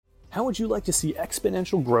How would you like to see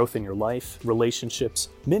exponential growth in your life, relationships,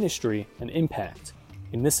 ministry, and impact?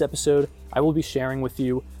 In this episode, I will be sharing with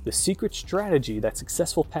you the secret strategy that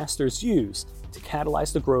successful pastors use to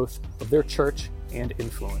catalyze the growth of their church and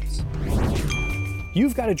influence.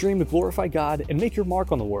 You've got a dream to glorify God and make your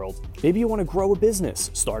mark on the world. Maybe you want to grow a business,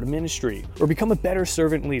 start a ministry, or become a better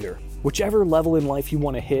servant leader. Whichever level in life you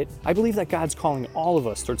want to hit, I believe that God's calling all of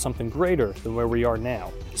us towards something greater than where we are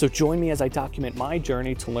now. So join me as I document my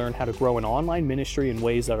journey to learn how to grow an online ministry in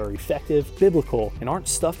ways that are effective, biblical, and aren't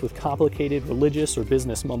stuffed with complicated religious or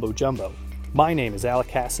business mumbo-jumbo. My name is Alec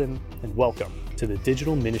Hassan, and welcome to the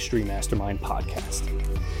Digital Ministry Mastermind Podcast.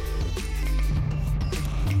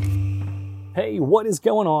 Hey, what is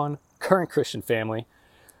going on, current Christian family?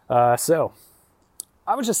 So,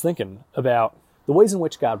 I was just thinking about the ways in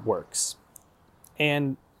which God works.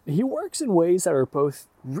 And He works in ways that are both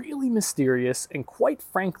really mysterious and, quite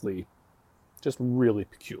frankly, just really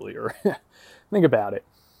peculiar. Think about it.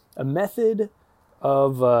 A method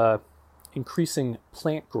of increasing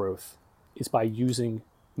plant growth is by using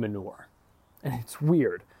manure. And it's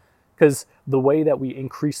weird, because the way that we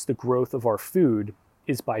increase the growth of our food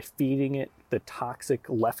is by feeding it the toxic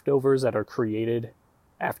leftovers that are created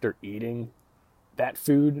after eating that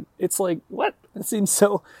food. It's like, what? It seems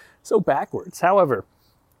so backwards. However,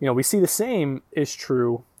 we see the same is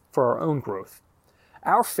true for our own growth.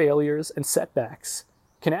 Our failures and setbacks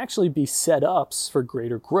can actually be set-ups for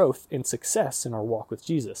greater growth and success in our walk with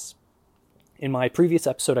Jesus. In my previous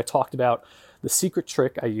episode, I talked about the secret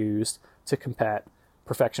trick I used to combat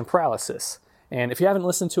perfection paralysis. And if you haven't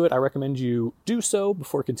listened to it, I recommend you do so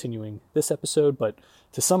before continuing this episode. But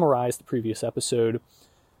to summarize the previous episode,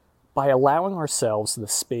 by allowing ourselves the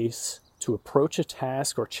space to approach a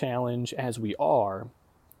task or challenge as we are,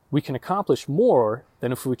 we can accomplish more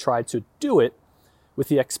than if we tried to do it with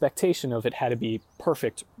the expectation of it had to be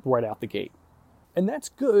perfect right out the gate. And that's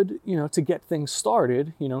good, to get things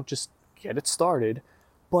started, just get it started.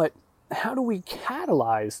 But how do we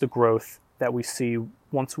catalyze the growth that we see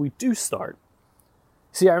once we do start?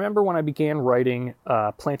 See, I remember when I began writing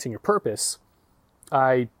Planting Your Purpose,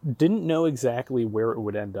 I didn't know exactly where it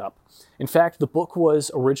would end up. In fact, the book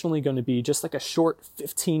was originally going to be just like a short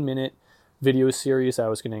 15-minute video series I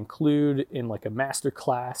was going to include in like a master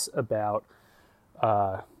class about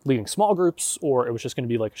leading small groups, or it was just going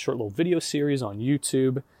to be like a short little video series on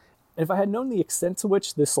YouTube. And if I had known the extent to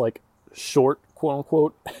which this like short,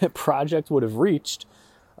 quote-unquote, project would have reached,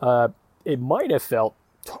 it might have felt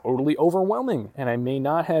totally overwhelming, and I may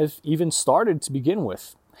not have even started to begin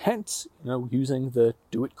with. Hence, using the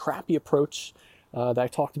do it crappy approach that I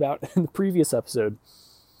talked about in the previous episode.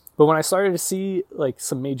 But when I started to see like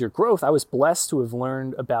some major growth, I was blessed to have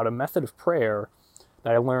learned about a method of prayer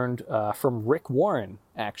that I learned from Rick Warren,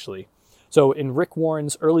 actually. So in Rick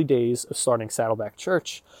Warren's early days of starting Saddleback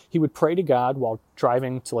Church, he would pray to God while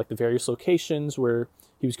driving to like the various locations where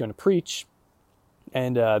he was going to preach.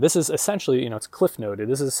 And this is essentially, it's cliff noted.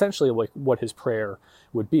 This is essentially like what his prayer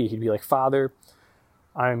would be. He'd be like, Father,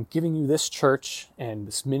 I'm giving you this church and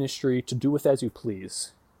this ministry to do with as you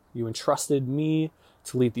please. You entrusted me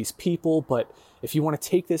to lead these people, but if you want to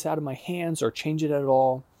take this out of my hands or change it at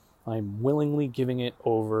all, I'm willingly giving it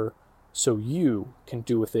over so you can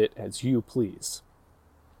do with it as you please.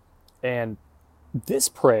 And this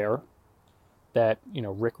prayer that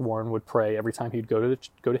Rick Warren would pray every time he'd go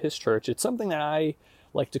to his church, it's something that I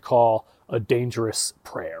like to call a dangerous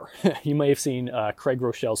prayer. You may have seen Craig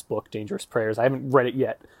Rochelle's book, Dangerous Prayers. I haven't read it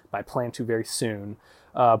yet, but I plan to very soon.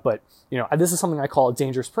 But this is something I call a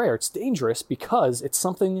dangerous prayer. It's dangerous because it's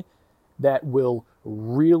something that will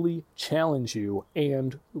really challenge you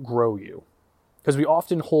and grow you. Because we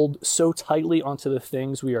often hold so tightly onto the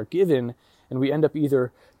things we are given, and we end up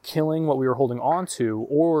either killing what we were holding on to,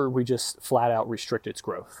 or we just flat out restrict its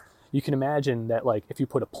growth. You can imagine that like if you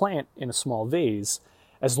put a plant in a small vase,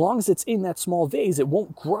 as long as it's in that small vase, it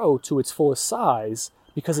won't grow to its fullest size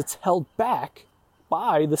because it's held back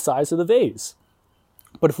by the size of the vase.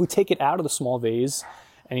 But if we take it out of the small vase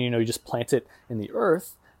and you just plant it in the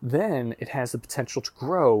earth, then it has the potential to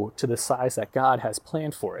grow to the size that God has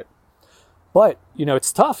planned for it. But,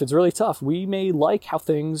 it's tough. It's really tough. We may like how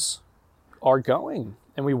things are going,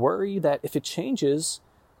 and we worry that if it changes,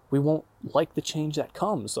 we won't like the change that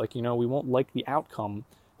comes. We won't like the outcome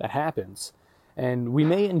that happens. And we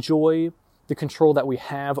may enjoy the control that we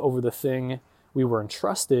have over the thing we were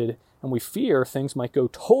entrusted, and we fear things might go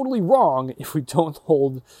totally wrong if we don't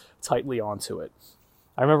hold tightly onto it.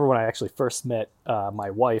 I remember when I actually first met my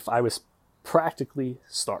wife, I was practically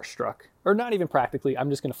starstruck. Or not even practically, I'm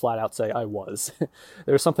just going to flat out say I was.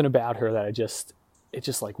 There was something about her that it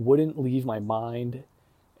just like wouldn't leave my mind.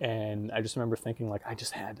 And I just remember thinking like,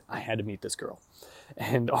 I had to meet this girl.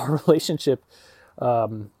 And our relationship,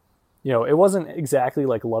 it wasn't exactly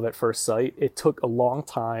like love at first sight. It took a long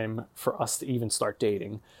time for us to even start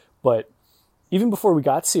dating. But even before we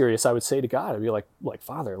got serious, I would say to God, I'd be like,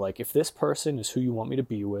 Father, like if this person is who you want me to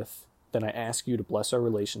be with, then I ask you to bless our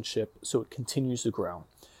relationship so it continues to grow.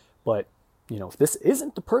 But, if this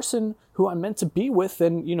isn't the person who I'm meant to be with,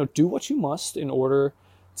 then, do what you must in order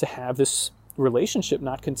to have this relationship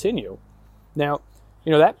not continue. Now,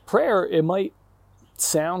 that prayer, it might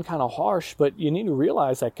sound kind of harsh, but you need to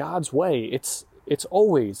realize that God's way, it's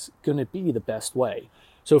always going to be the best way.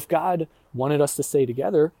 So if God wanted us to stay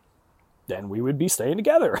together, then we would be staying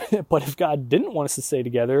together. But if God didn't want us to stay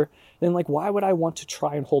together, then why would I want to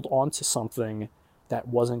try and hold on to something that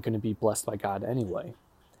wasn't going to be blessed by God anyway?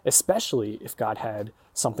 Especially if God had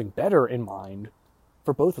something better in mind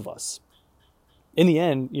for both of us. In the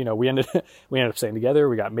end, we ended up staying together.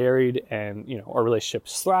 We got married, and our relationship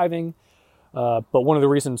is thriving. But one of the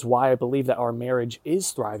reasons why I believe that our marriage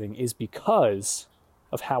is thriving is because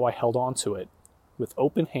of how I held on to it with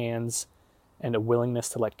open hands and a willingness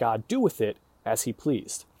to let God do with it as He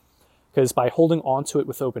pleased. Because by holding on to it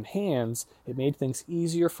with open hands, it made things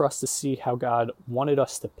easier for us to see how God wanted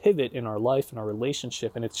us to pivot in our life and our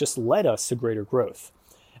relationship, and it's just led us to greater growth.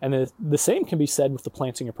 And the same can be said with the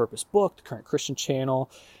Planting Your Purpose book, the Current Christian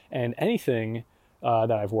channel, and anything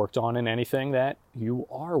that I've worked on and anything that you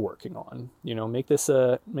are working on. Make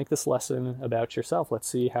this lesson about yourself. Let's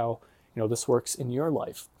see how this works in your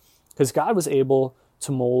life. Because God was able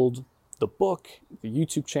to mold the book, the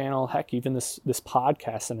YouTube channel, heck, even this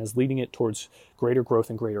podcast, and is leading it towards greater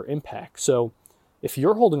growth and greater impact. So if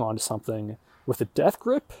you're holding on to something with a death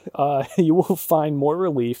grip, you will find more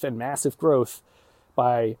relief and massive growth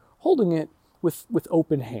by holding it with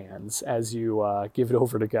open hands as you give it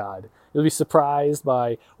over to God. You'll be surprised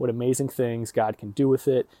by what amazing things God can do with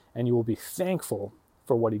it, and you will be thankful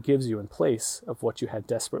for what He gives you in place of what you had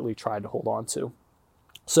desperately tried to hold on to.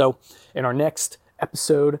 So in our next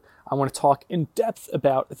episode, I want to talk in depth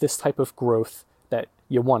about this type of growth that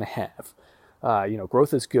you want to have.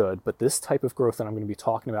 Growth is good, but this type of growth that I'm going to be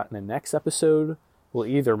talking about in the next episode will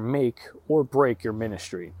either make or break your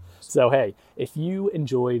ministry. So, hey, if you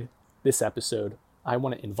enjoyed this episode, I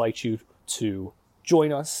want to invite you to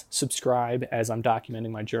join us, subscribe as I'm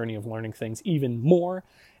documenting my journey of learning things even more.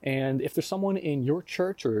 And if there's someone in your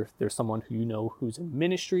church or if there's someone who you know who's in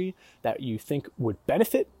ministry that you think would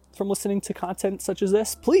benefit from listening to content such as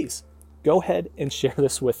this, please go ahead and share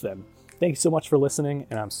this with them. Thank you so much for listening,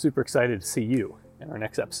 and I'm super excited to see you in our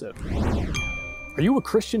next episode. Are you a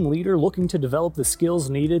Christian leader looking to develop the skills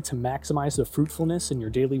needed to maximize the fruitfulness in your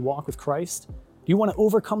daily walk with Christ? Do you want to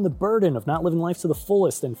overcome the burden of not living life to the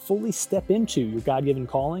fullest and fully step into your God-given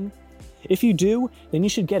calling? If you do, then you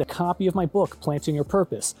should get a copy of my book, Planting Your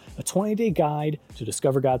Purpose, a 20-day guide to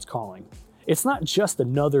discover God's calling. It's not just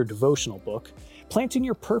another devotional book. Planting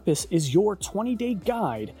Your Purpose is your 20-day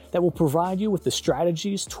guide that will provide you with the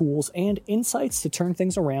strategies, tools, and insights to turn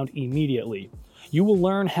things around immediately. You will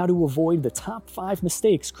learn how to avoid the top 5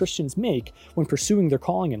 mistakes Christians make when pursuing their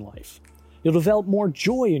calling in life. You'll develop more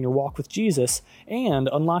joy in your walk with Jesus and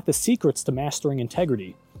unlock the secrets to mastering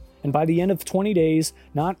integrity. And by the end of 20 days,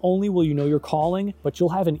 not only will you know your calling, but you'll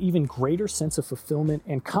have an even greater sense of fulfillment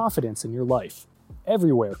and confidence in your life.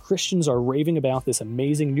 Everywhere, Christians are raving about this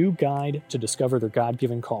amazing new guide to discover their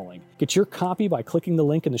God-given calling. Get your copy by clicking the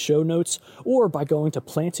link in the show notes or by going to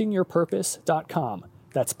plantingyourpurpose.com.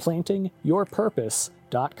 That's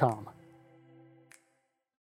plantingyourpurpose.com.